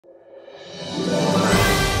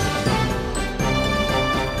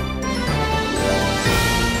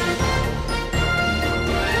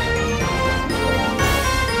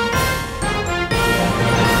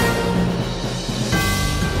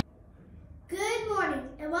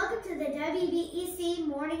Welcome to the WBEC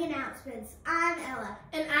Morning Announcements. I'm Ella.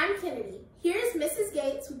 And I'm Kennedy. Here's Mrs.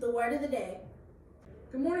 Gates with the word of the day.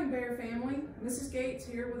 Good morning, Bear family. Mrs. Gates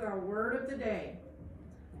here with our word of the day.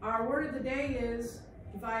 Our word of the day is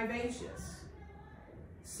vivacious.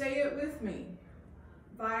 Say it with me.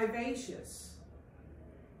 Vivacious.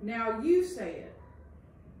 Now you say it.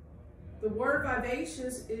 The word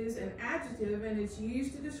vivacious is an adjective and it's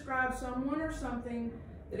used to describe someone or something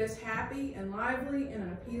that is happy and lively in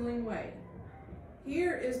an appealing way.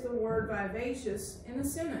 Here is the word vivacious in a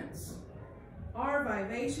sentence. Our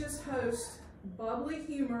vivacious host's bubbly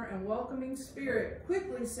humor and welcoming spirit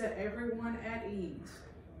quickly set everyone at ease.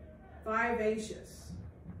 Vivacious.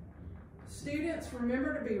 Students,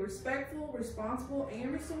 remember to be respectful, responsible,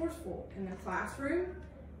 and resourceful in the classroom,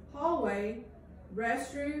 hallway,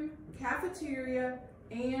 restroom, cafeteria,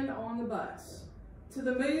 and on the bus. To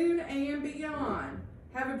the moon and beyond.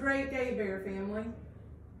 Have a great day, Bear family.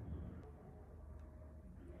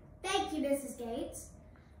 Thank you, Mrs. Gates.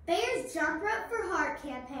 Bear's Jump Rope for Heart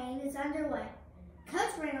campaign is underway.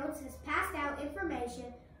 Coach Reynolds has passed out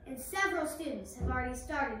information and several students have already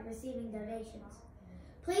started receiving donations.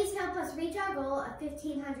 Please help us reach our goal of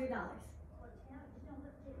 $1,500.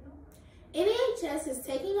 NEHS is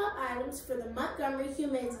taking up items for the Montgomery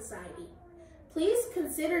Humane Society. Please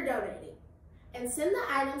consider donating and send the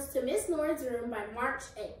items to Miss Nord's room by March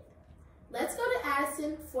 8th. Let's go to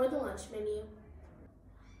Addison for the lunch menu.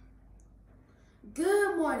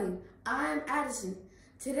 Good morning, I'm Addison.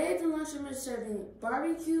 Today the lunchroom is serving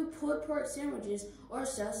barbecue pulled pork sandwiches or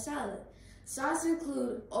stuffed salad. Sauce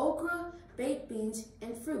include okra, baked beans,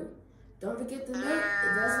 and fruit. Don't forget the milk,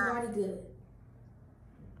 it does the body good.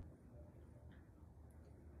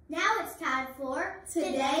 Now it's time for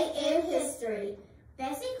Today in History.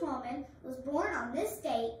 Bessie Coleman was born on this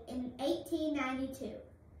date in 1892.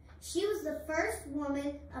 She was the first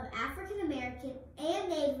woman of African American and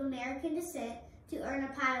Native American descent to earn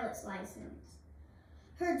a pilot's license.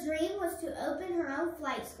 Her dream was to open her own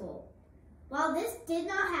flight school. While this did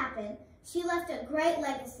not happen, she left a great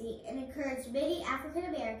legacy and encouraged many African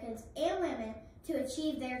Americans and women to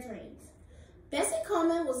achieve their dreams. Bessie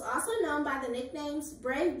Coleman was also known by the nicknames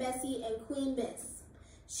Brave Bessie and Queen Bess.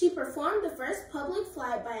 She performed the first public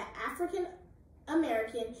flight by an African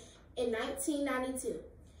American in 1992.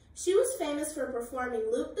 She was famous for performing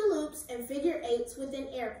loop-de-loops and figure eights with an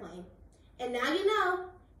airplane. And now you know,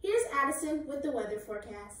 here's Addison with the weather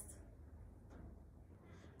forecast.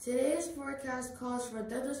 Today's forecast calls for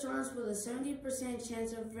thunderstorms with a 70%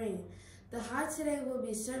 chance of rain. The high today will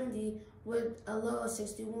be 70 with a low of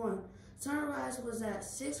 61. Sunrise was at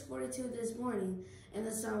 6:42 this morning, and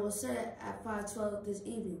the sun will set at 5:12 this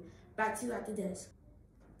evening. Back to you at the desk.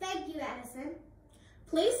 Thank you, Addison.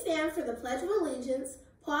 Please stand for the Pledge of Allegiance,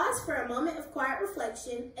 pause for a moment of quiet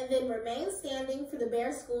reflection, and then remain standing for the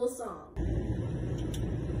Bear School song.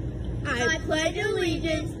 I pledge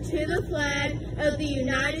allegiance to the flag of the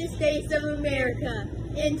United States of America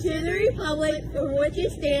and to the republic for which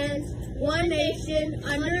it stands, one nation,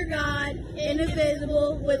 under God,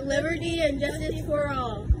 indivisible, with liberty and justice for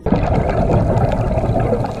all.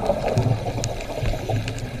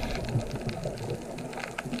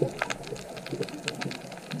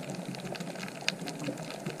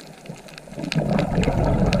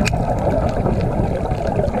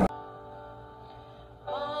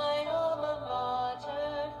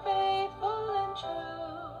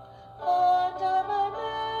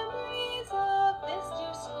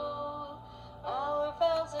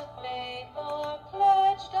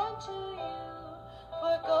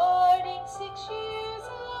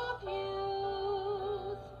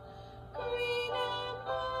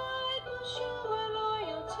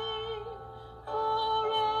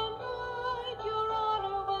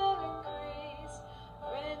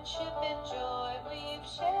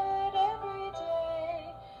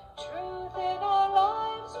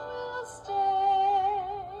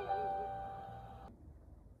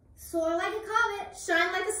 Soar like a comet.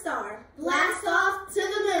 Shine like a star. Blast off to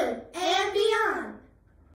the moon.